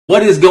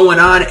What is going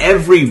on,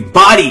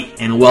 everybody?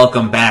 And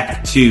welcome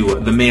back to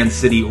the Man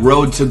City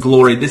Road to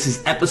Glory. This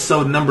is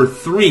episode number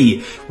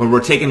 3, where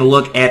we're taking a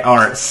look at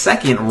our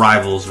second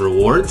Rivals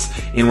rewards,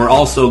 and we're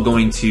also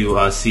going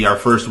to see our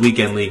first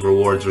Weekend League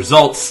rewards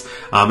results.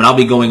 And I'll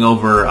be going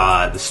over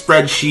the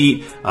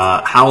spreadsheet,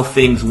 how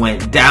things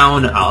went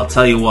down. I'll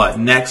tell you what,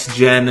 next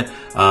gen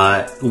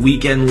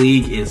Weekend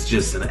League is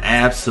just an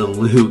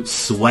absolute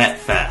sweat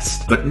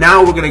fest. But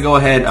now we're going to go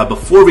ahead,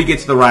 before we get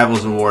to the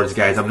Rivals rewards,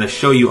 guys, I'm going to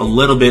show you a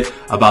little bit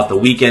about the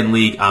Weekend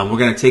League. We're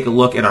going to take a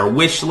look at our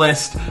wish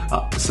list,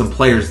 some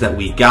players that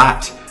we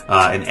got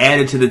and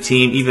added to the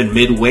team even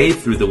midway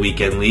through the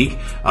Weekend League.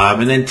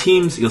 And then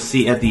teams, you'll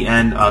see at the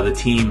end, the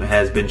team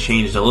has been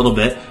changed a little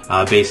bit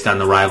based on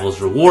the Rivals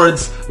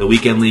rewards, the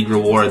Weekend League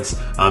rewards,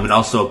 and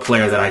also a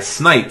player that I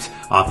sniped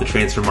off the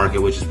transfer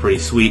market, which is pretty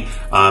sweet.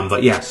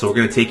 But yeah, so we're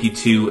going to take you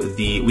to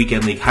the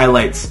Weekend League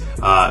highlights,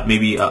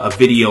 maybe a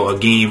video, a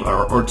game,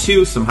 or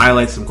two, some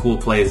highlights, some cool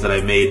plays that I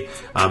made,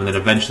 and then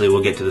eventually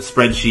we'll get to the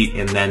spreadsheet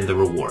and then the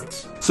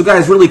rewards. So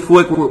guys, really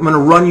quick, we're going to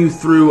run you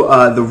through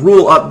the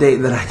rule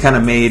update that I kind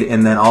of made,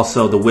 and then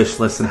also the wish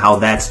list and how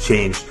that's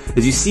changed.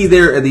 As you see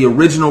there, the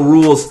original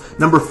rules,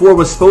 number 4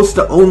 was supposed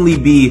to only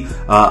be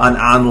an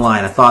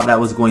online. I thought that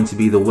was going to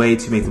be the way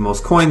to make the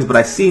most coins, but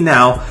I see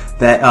now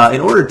that in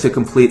order to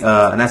complete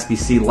an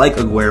SBC like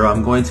Aguero,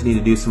 I'm going to need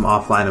to do some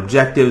offline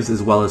objectives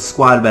as well as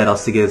squad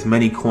battles to get as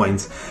many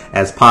coins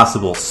as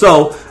possible.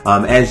 So,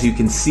 as you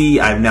can see,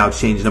 I've now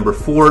changed number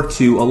 4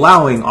 to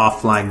allowing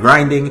offline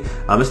grinding,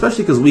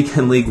 especially because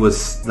Weekend League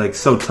was like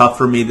so tough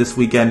for me this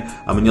weekend,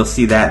 and you'll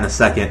see that in a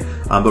second.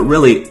 But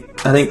really,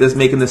 I think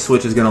making this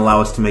switch is going to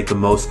allow us to make the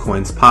most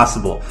coins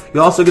possible.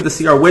 You also get to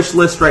see our wish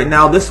list right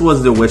now. This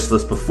was the wish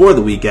list before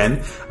the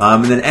weekend.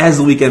 And then as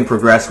the weekend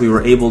progressed, we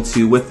were able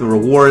to, with the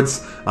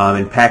rewards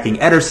and packing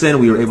Ederson,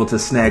 we were able to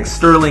snag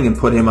Sterling and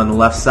put him on the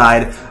left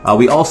side.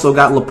 We also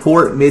got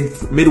Laporte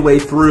midway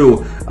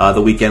through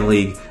the Weekend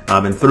League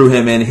and threw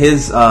him in.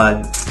 His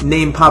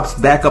name pops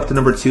back up to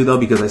number 2 though,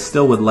 because I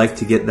still would like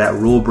to get that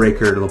rule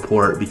breaker to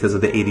Laporte because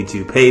of the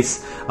 82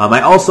 pace.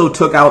 I also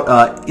took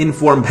out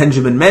informed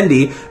Benjamin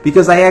Mendy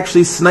because I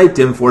actually sniped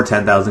him for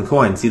 10,000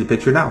 coins. See the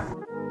picture now.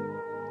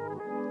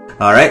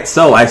 Alright,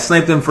 so I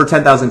sniped him for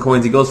 10,000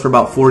 coins. He goes for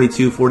about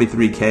 42,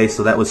 43k,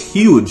 so that was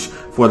huge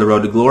for the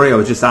Road to Glory. I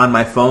was just on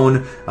my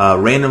phone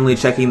randomly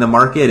checking the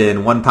market,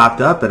 and one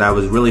popped up, and I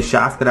was really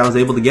shocked that I was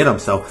able to get him.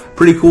 So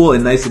pretty cool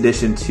and nice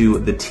addition to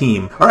the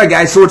team. Alright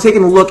guys, so we're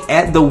taking a look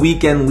at the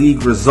Weekend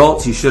League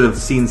results. You should have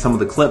seen some of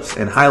the clips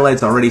and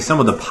highlights already. Some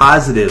of the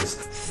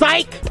positives.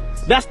 Psych!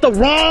 That's the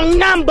wrong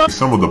number!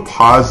 Some of the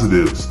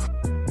positives.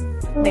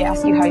 They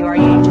ask you how you are,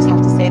 you just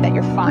have to say that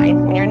you're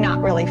fine when you're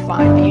not really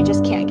fine, but you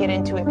just can't get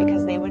into it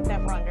because they would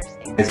never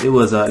understand. It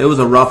was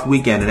a rough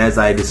weekend, and as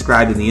I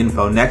described in the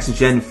info, next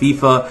gen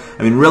FIFA,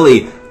 I mean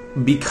really,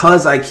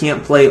 because I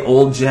can't play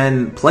old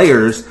gen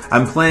players,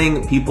 I'm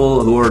playing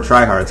people who are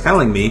tryhards, kind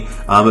of like me,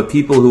 but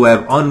people who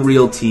have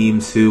unreal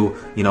teams who,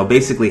 you know,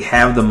 basically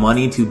have the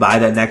money to buy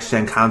that next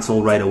gen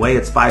console right away.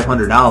 It's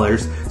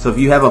 $500. So if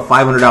you have a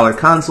 $500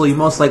 console, you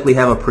most likely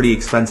have a pretty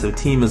expensive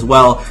team as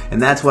well,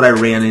 and that's what I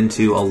ran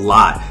into a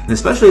lot. And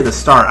especially at the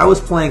start, I was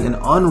playing an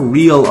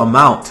unreal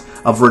amount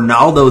of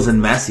Ronaldo's and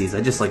Messi's.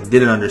 I just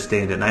didn't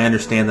understand it, and I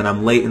understand that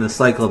I'm late in the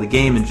cycle of the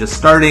game and just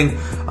starting,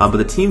 but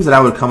the teams that I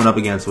was coming up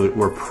against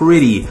were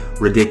pretty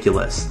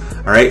ridiculous.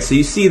 Alright, so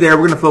you see there,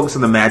 we're going to focus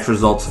on the match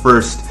results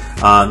first.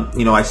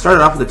 You know, I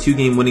started off with a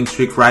 2-game winning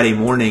streak Friday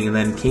morning and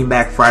then came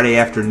back Friday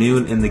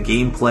afternoon, and the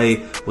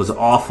gameplay was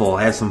awful.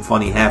 I had some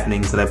funny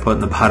happenings that I put in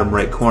the bottom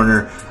right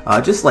corner.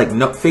 Just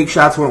no, fake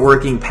shots weren't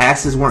working,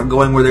 passes weren't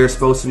going where they were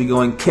supposed to be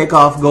going,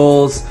 kickoff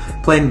goals,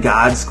 playing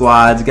God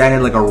squads. Guy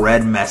had a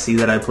red Messi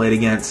that I played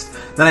against.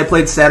 Then I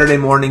played Saturday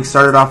morning,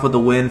 started off with a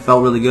win,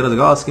 felt really good. I was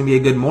like, oh, it's going to be a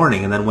good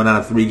morning. And then went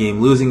on a 3-game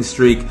losing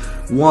streak,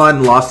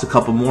 won, lost a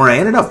couple more. I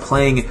ended up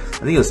playing, I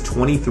think it was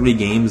 23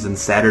 games in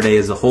Saturday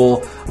as a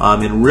whole,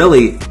 and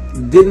really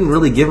didn't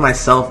really give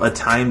myself a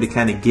time to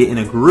kind of get in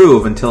a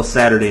groove until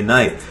Saturday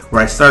night,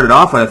 where I started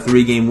off on a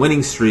 3-game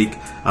winning streak,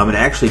 and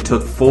actually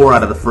took 4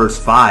 out of the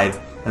first 5,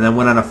 and then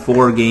went on a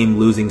 4-game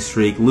losing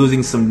streak,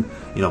 losing some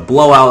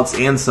blowouts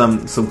and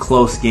some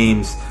close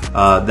games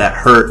that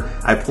hurt.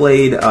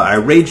 I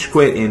rage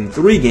quit in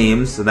 3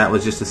 games, so that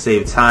was just to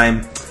save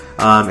time,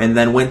 and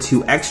then went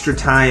to extra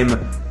time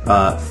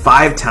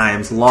 5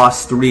 times,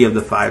 lost 3 of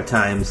the 5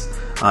 times.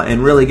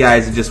 And really,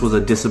 guys, it just was a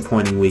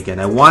disappointing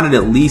weekend. I wanted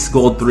at least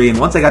gold 3, and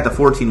once I got to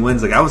 14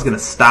 wins, I was going to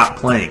stop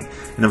playing.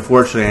 And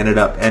unfortunately,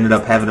 I ended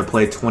up having to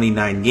play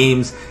 29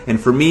 games. And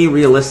for me,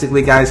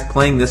 realistically, guys,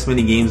 playing this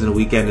many games in a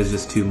weekend is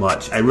just too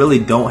much. I really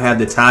don't have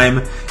the time,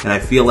 and I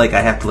feel like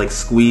I have to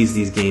squeeze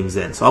these games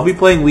in. So I'll be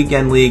playing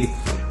Weekend League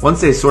once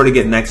they sort of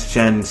get next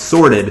gen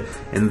sorted,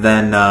 and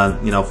then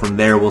from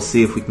there we'll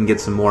see if we can get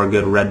some more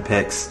good red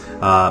picks.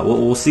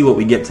 We'll see what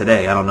we get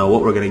today. I don't know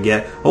what we're gonna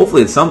get.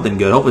 Hopefully it's something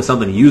good. Hopefully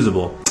something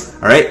usable.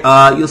 All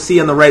right. You'll see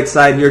on the right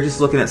side here,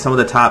 just looking at some of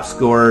the top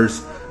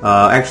scorers.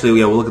 Actually,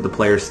 yeah, we'll look at the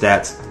player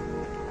stats.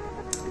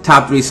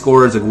 Top 3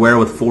 scorers, Aguero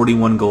with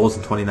 41 goals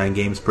in 29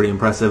 games, pretty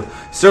impressive.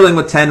 Sterling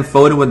with 10,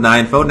 Foden with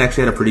 9. Foden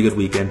actually had a pretty good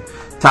weekend.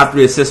 Top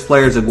 3 assist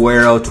players,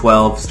 Aguero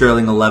 12,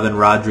 Sterling 11,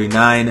 Rodri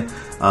 9.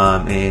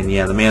 And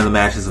yeah, the man of the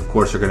matches, of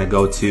course, are going to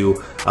go to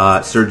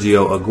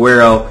Sergio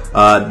Aguero.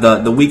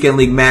 The weekend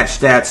league match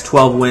stats: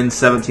 12 wins,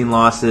 17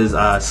 losses.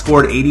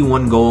 Scored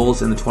 81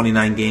 goals in the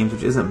 29 games,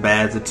 which isn't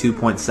bad. It's a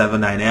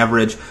 2.79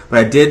 average.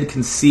 But I did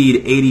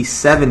concede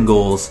 87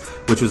 goals,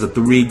 which was a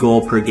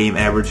 3-goal per game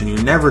average. And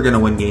you're never going to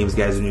win games,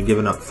 guys, when you're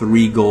giving up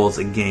 3 goals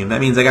a game.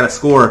 That means I got to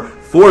score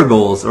 4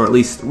 goals, or at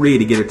least 3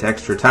 to get it to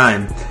extra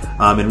time.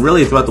 And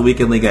really, throughout the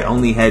weekend league, I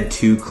only had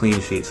 2 clean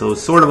sheets. So it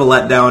was sort of a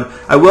letdown.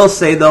 I will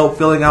say, though,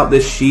 filling out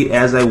this sheet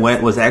as I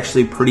went was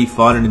actually pretty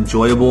fun and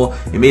enjoyable.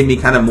 It made me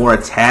kind of more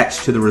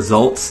attached to the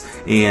results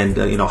and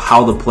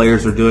how the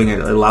players are doing.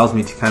 It allows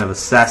me to kind of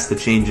assess the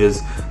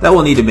changes that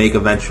we'll need to make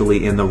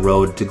eventually in the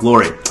road to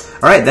glory.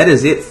 All right, that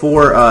is it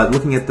for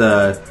looking at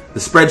the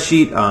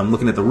spreadsheet,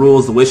 looking at the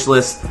rules, the wish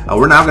list.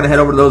 We're now going to head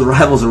over to those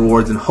Rivals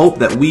rewards and hope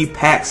that we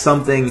pack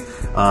something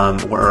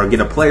or get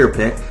a player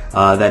pick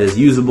that is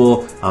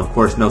usable. Of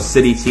course, no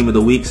city team of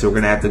the week, so we're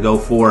going to have to go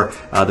for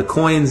the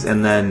coins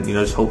and then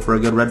just hope for a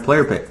good red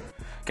player pick.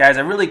 Guys,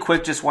 I really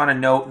quick just want to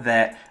note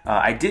that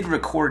I did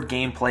record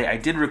gameplay. I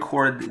did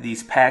record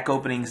these pack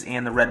openings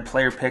and the red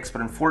player picks,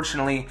 but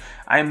unfortunately,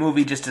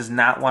 iMovie just does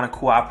not want to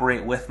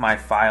cooperate with my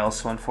files.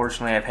 So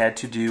unfortunately, I've had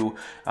to do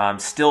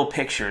still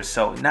pictures.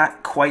 So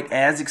not quite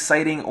as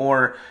exciting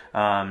or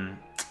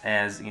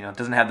as it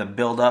doesn't have the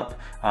build up.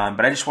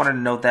 But I just wanted to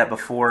note that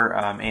before.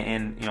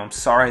 And I'm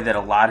sorry that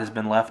a lot has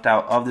been left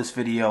out of this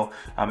video.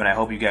 And I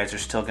hope you guys are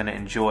still going to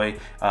enjoy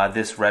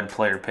this red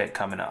player pick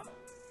coming up.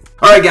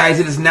 Alright guys,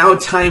 it is now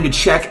time to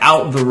check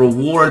out the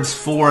rewards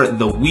for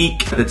the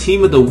week. The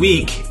team of the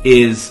week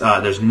is,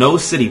 there's no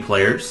city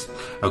players,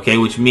 okay,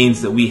 which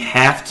means that we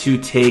have to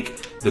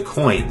take the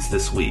coins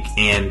this week.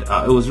 And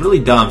it was really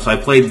dumb. So I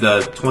played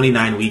the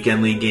 29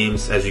 weekend league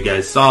games, as you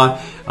guys saw,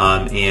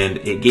 and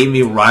it gave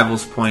me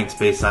Rivals points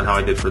based on how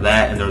I did for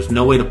that, and there was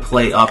no way to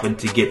play up and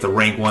to get the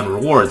rank 1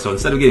 reward. So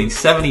instead of getting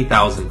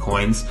 70,000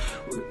 coins,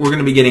 we're going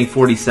to be getting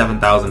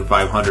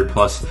 47,500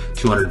 plus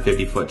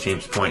 250 foot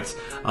champs points.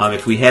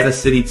 If we had a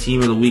city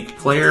team of the week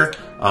player,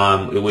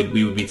 we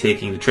would be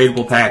taking the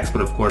tradable packs,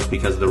 but of course,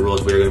 because of the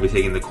rules, we're going to be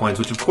taking the coins,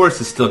 which of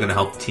course is still going to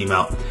help the team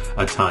out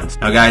a ton.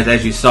 Now, guys,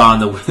 as you saw in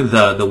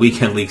the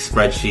weekend league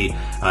spreadsheet,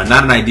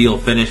 not an ideal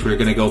finish. We were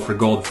going to go for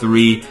gold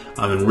 3,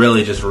 and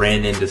really just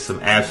ran into some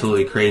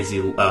absolutely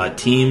crazy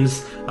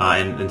teams,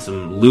 and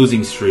some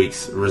losing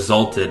streaks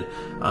resulted.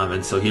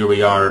 And so here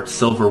we are,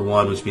 silver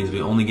 1, which means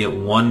we only get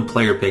 1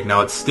 player pick.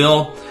 Now, it's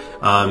still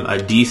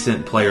a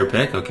decent player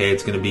pick, okay?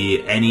 It's going to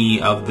be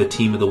any of the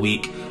team of the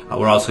week.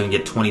 We're also going to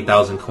get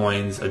 20,000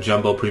 coins, a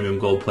jumbo premium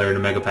gold player, and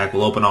a mega pack.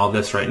 We'll open all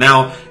this right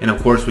now, and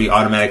of course, we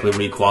automatically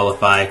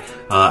requalify.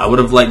 I would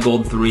have liked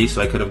gold 3,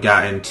 so I could have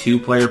gotten 2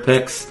 player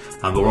picks.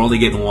 But we're only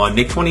getting 1.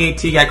 Nick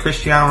 28T got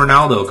Cristiano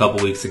Ronaldo a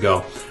couple weeks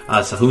ago.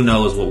 So who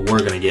knows what we're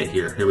going to get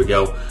here. Here we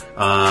go.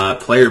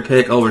 Player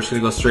pick. Oh, we're just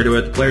going to go straight away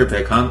with the player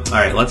pick, huh? All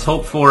right, let's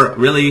hope for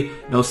really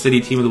no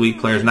city team of the week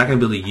players. Not going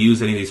to be able to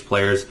use any of these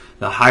players.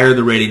 The higher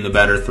the rating, the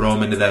better. Throw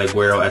them into that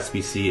Aguero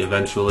SBC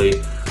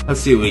eventually. Let's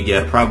see what we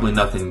get. Probably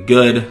nothing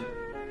good.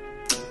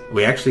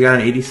 We actually got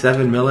an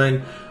 87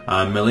 million.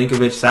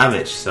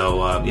 Milinkovic-Savic.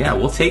 So, yeah,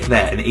 we'll take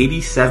that. An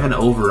 87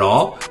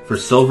 overall for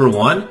silver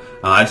 1.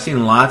 I've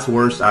seen lots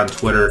worse on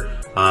Twitter.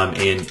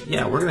 And,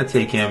 yeah, we're going to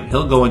take him.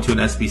 He'll go into an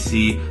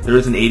SBC. There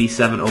is an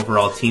 87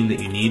 overall team that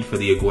you need for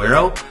the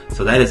Aguero.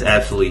 So that is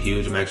absolutely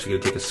huge. I'm actually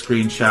going to take a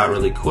screenshot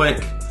really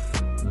quick.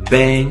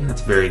 Bang.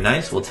 That's very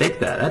nice. We'll take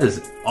that. That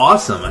is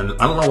awesome.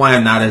 I don't know why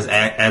I'm not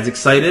as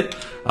excited.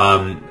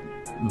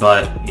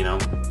 But,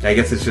 I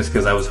guess it's just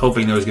because I was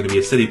hoping there was going to be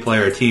a city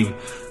player, a team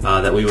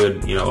that we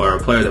would, or a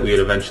player that we would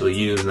eventually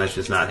use, and that's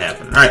just not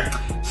happening. All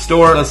right,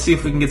 store. Let's see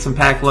if we can get some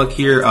pack luck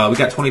here. We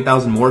got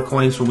 20,000 more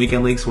coins from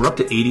Weekend League, so we're up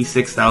to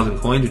 86,000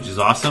 coins, which is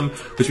awesome,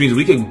 which means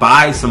we could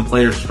buy some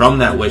players from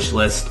that wish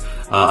list.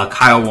 A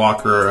Kyle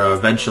Walker,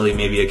 eventually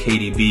maybe a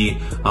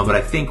KDB, but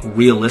I think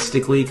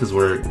realistically, because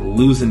we're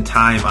losing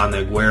time on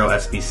the Aguero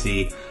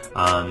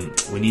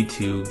SBC, we need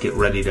to get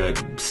ready to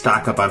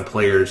stock up on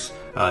players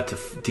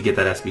to get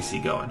that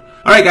SBC going.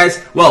 All right,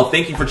 guys. Well,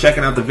 thank you for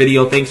checking out the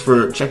video. Thanks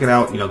for checking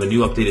out the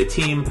new updated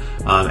team,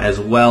 as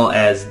well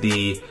as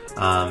the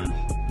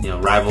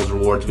Rivals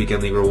rewards,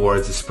 Weekend League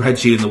rewards, the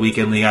spreadsheet in the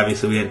Weekend League.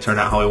 Obviously, we didn't turn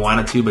out how we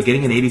wanted to, but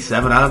getting an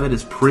 87 out of it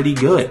is pretty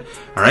good.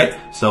 All right,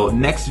 so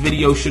next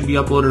video should be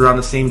uploaded around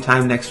the same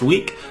time next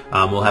week.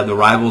 We'll have the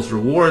Rivals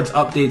rewards,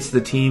 updates to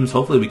the teams.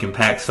 Hopefully, we can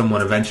pack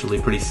someone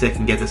eventually pretty sick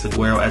and get this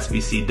Aguero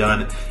SBC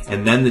done,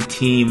 and then the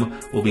team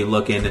will be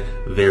looking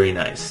very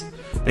nice.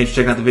 Thanks for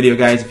checking out the video,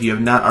 guys. If you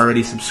have not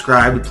already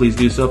subscribed, please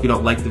do so. If you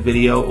don't like the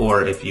video,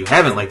 or if you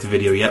haven't liked the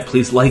video yet,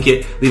 please like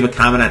it. Leave a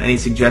comment on any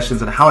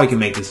suggestions on how I can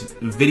make this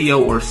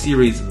video or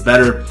series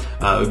better.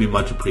 It would be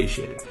much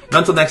appreciated. And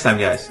until next time,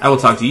 guys, I will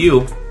talk to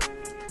you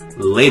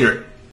later.